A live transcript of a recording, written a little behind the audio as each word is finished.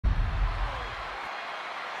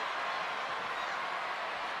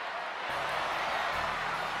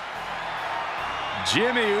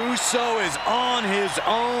Jimmy Uso is on his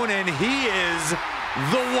own, and he is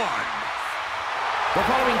the one. The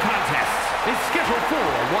following contest is scheduled for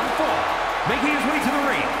one fall. Making his way to the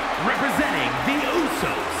ring, representing the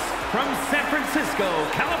Usos from San Francisco,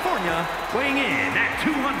 California, weighing in at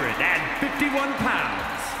 251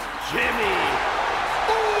 pounds, Jimmy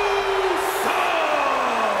Uso!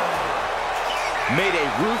 Made a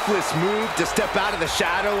ruthless move to step out of the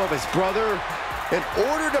shadow of his brother in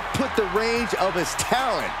order to put the range of his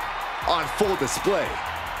talent on full display.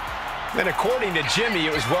 And according to Jimmy,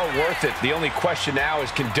 it was well worth it. The only question now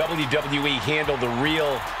is, can WWE handle the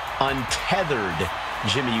real, untethered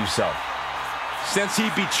Jimmy Uso? Since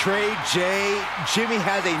he betrayed Jay, Jimmy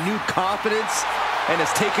has a new confidence and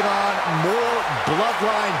has taken on more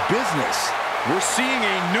bloodline business. We're seeing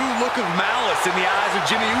a new look of malice in the eyes of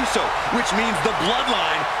Jimmy Uso, which means the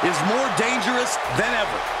bloodline is more dangerous than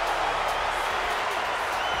ever.